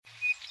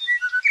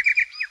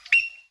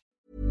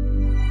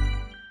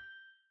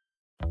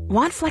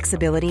Want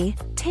flexibility?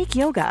 Take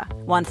yoga.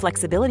 Want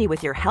flexibility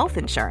with your health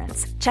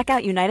insurance? Check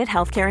out United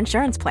Healthcare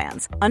Insurance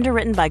Plans.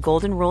 Underwritten by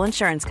Golden Rule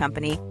Insurance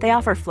Company, they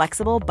offer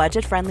flexible,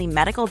 budget-friendly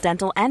medical,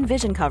 dental, and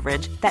vision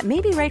coverage that may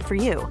be right for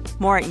you.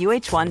 More at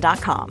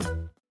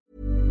uh1.com.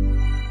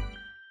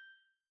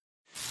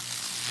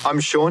 I'm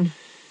Sean,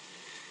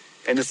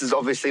 and this is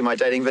obviously my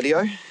dating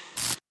video.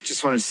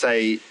 Just wanted to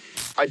say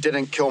I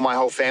didn't kill my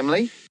whole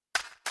family.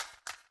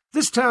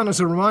 This town is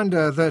a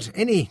reminder that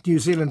any New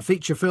Zealand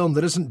feature film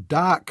that isn't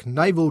dark,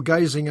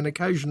 navel-gazing and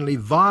occasionally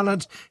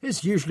violent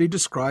is usually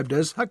described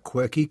as a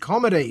quirky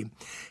comedy.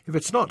 If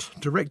it's not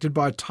directed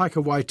by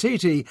Taika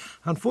Waititi,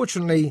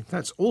 unfortunately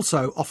that's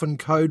also often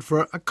code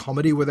for a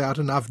comedy without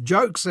enough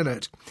jokes in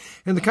it.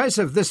 In the case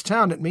of This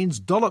Town, it means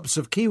dollops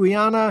of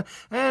Kiwiana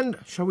and,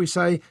 shall we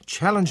say,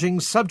 challenging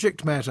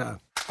subject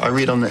matter. I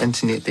read on the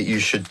internet that you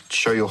should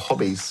show your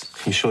hobbies.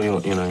 You sure you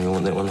want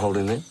that one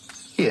holding there?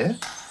 Yeah.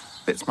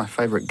 That's my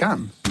favourite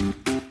gun.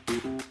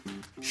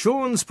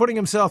 Sean's putting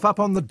himself up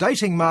on the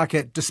dating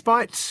market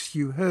despite,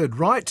 you heard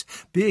right,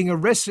 being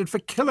arrested for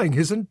killing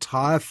his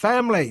entire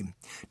family.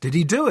 Did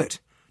he do it?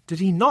 Did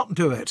he not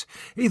do it?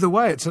 Either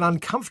way, it's an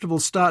uncomfortable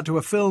start to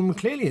a film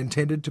clearly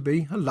intended to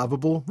be a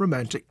lovable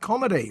romantic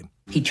comedy.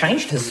 He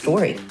changed his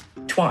story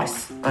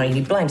twice. I mean,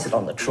 he blames it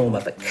on the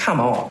trauma, but come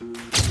on.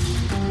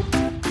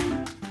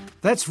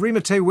 That's Rima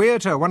Te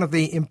Wiata, one of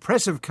the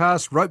impressive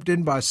cast roped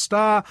in by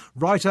star,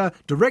 writer,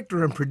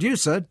 director and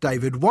producer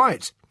David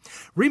White.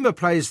 Rima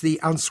plays the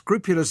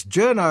unscrupulous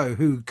journo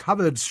who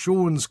covered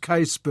Sean's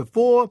case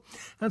before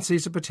and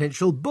sees a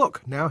potential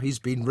book now he's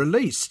been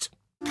released.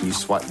 You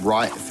swipe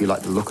right if you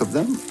like the look of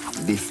them,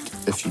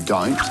 left if you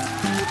don't.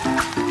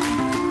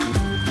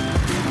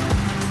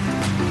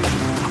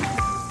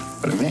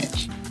 What a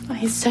match. Oh,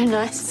 he's so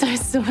nice, so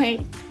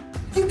sweet.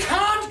 You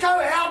can't go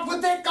out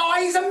with that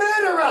guy, he's a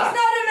murderer! He's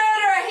not a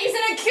murderer, he's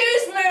an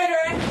accused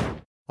murderer!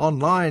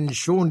 Online,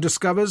 Sean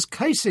discovers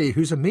Casey,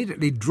 who's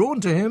immediately drawn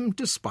to him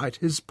despite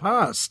his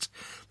past.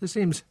 There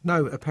seems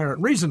no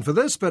apparent reason for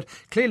this, but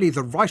clearly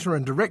the writer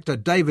and director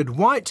David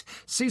White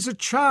sees a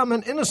charm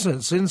and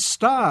innocence in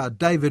star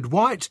David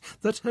White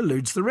that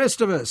eludes the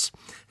rest of us.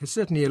 It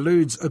certainly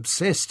eludes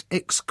obsessed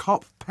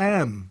ex-cop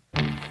Pam.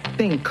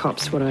 Being a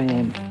cop's what I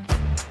am.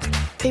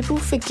 People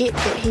forget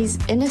that he's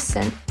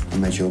innocent. I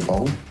made you a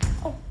bowl.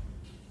 Oh,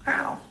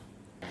 ow.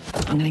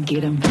 I'm going to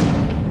get him.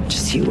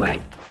 Just you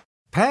wait.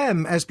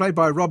 Pam, as played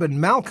by Robyn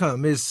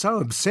Malcolm, is so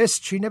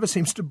obsessed she never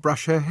seems to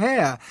brush her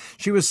hair.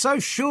 She was so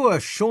sure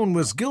Sean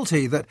was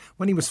guilty that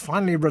when he was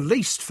finally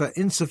released for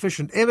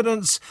insufficient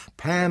evidence,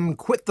 Pam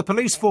quit the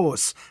police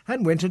force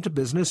and went into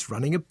business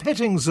running a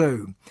petting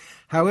zoo.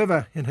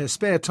 However, in her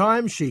spare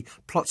time, she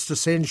plots to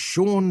send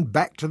Sean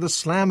back to the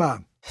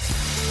slammer.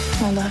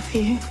 I love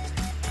you.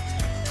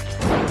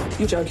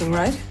 You're joking,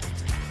 right?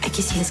 I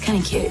guess he is kind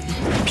of cute.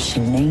 She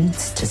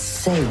needs to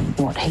see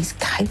what he's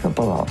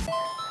capable of.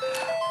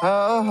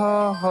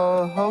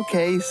 Oh,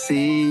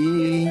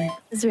 Casey.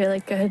 It's really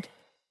good.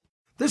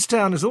 This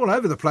town is all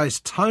over the place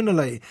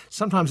tonally.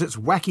 Sometimes it's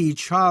wacky,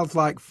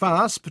 childlike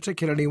farce,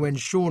 particularly when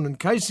Sean and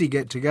Casey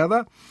get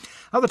together.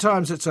 Other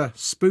times it's a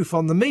spoof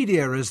on the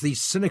media as the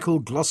cynical,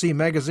 glossy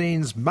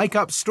magazines make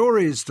up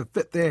stories to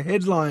fit their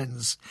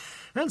headlines.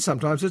 And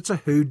sometimes it's a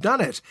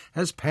whodunit,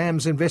 as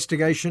Pam's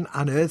investigation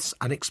unearths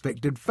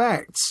unexpected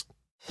facts.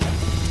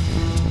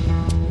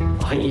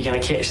 I think you're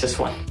going to catch this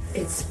one.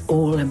 It's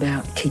all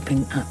about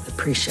keeping up the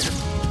pressure.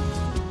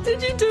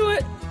 Did you do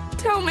it?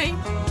 Tell me.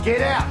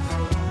 Get out!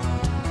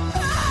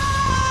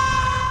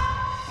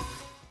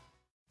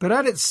 But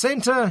at its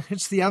centre,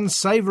 it's the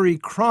unsavoury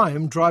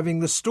crime driving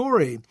the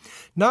story.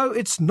 No,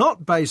 it's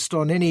not based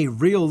on any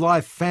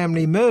real-life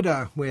family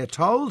murder, we're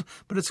told,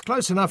 but it's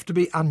close enough to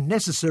be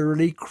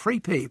unnecessarily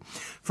creepy.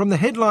 From the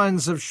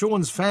headlines of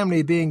Sean's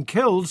family being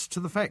killed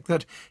to the fact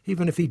that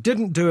even if he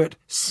didn't do it,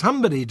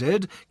 somebody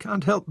did,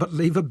 can't help but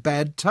leave a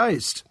bad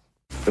taste.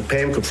 But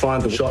Pam could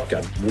find the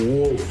shotgun.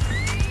 Whoa.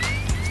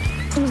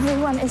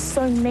 Everyone is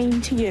so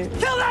mean to you.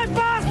 Kill that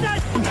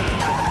bastard!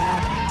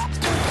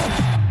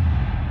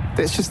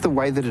 That's just the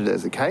way that it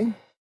is, okay?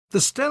 The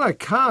stellar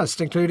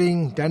cast,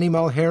 including Danny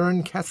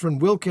Mulheron, Catherine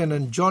Wilkin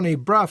and Johnny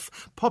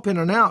Bruff, pop in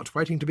and out,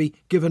 waiting to be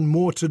given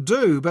more to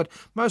do, but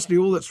mostly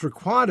all that's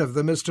required of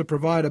them is to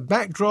provide a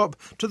backdrop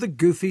to the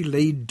goofy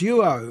lead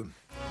duo.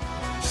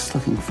 Just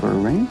looking for a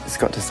ring. It's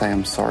got to say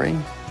I'm sorry,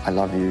 I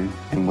love you,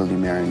 and will you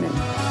marry me?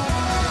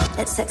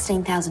 That's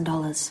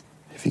 $16,000.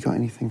 Have you got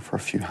anything for a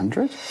few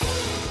hundred?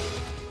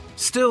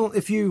 Still,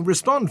 if you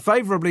respond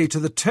favourably to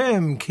the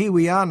term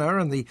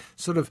Kiwiana and the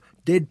sort of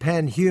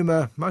deadpan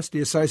humour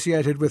mostly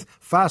associated with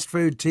fast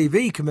food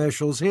TV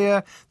commercials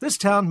here, this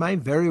town may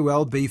very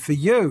well be for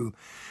you.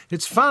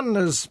 It's fun,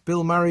 as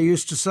Bill Murray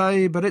used to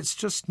say, but it's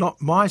just not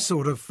my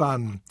sort of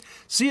fun.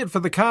 See it for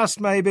the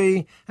cast,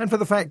 maybe, and for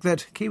the fact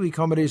that Kiwi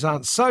comedies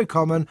aren't so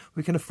common,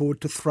 we can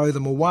afford to throw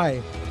them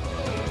away.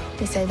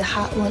 They say the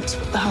heart wants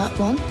what the heart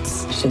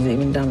wants. She's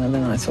even dumber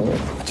than I thought.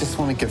 I just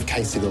want to give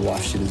Casey the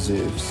life she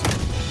deserves.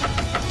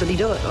 Did he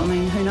do it? I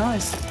mean, who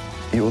knows?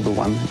 You're the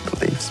one who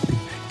believes me.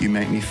 You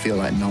make me feel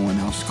like no one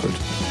else could.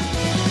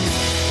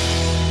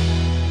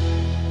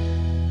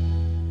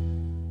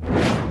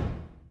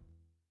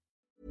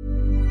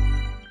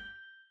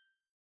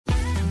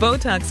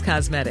 Botox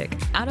Cosmetic,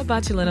 out of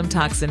botulinum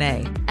toxin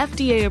A,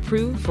 FDA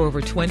approved for over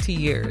 20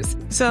 years.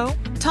 So,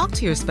 talk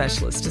to your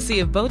specialist to see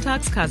if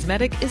Botox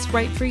Cosmetic is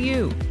right for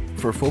you.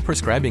 For full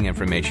prescribing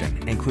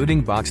information, including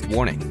boxed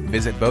warning,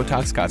 visit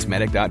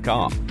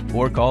BotoxCosmetic.com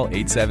or call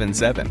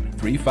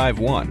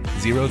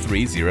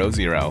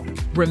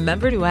 877-351-0300.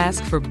 Remember to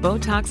ask for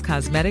Botox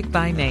Cosmetic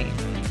by name.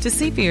 To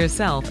see for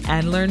yourself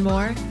and learn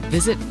more,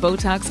 visit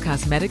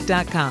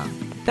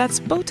BotoxCosmetic.com.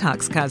 That's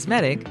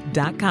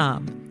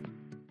BotoxCosmetic.com.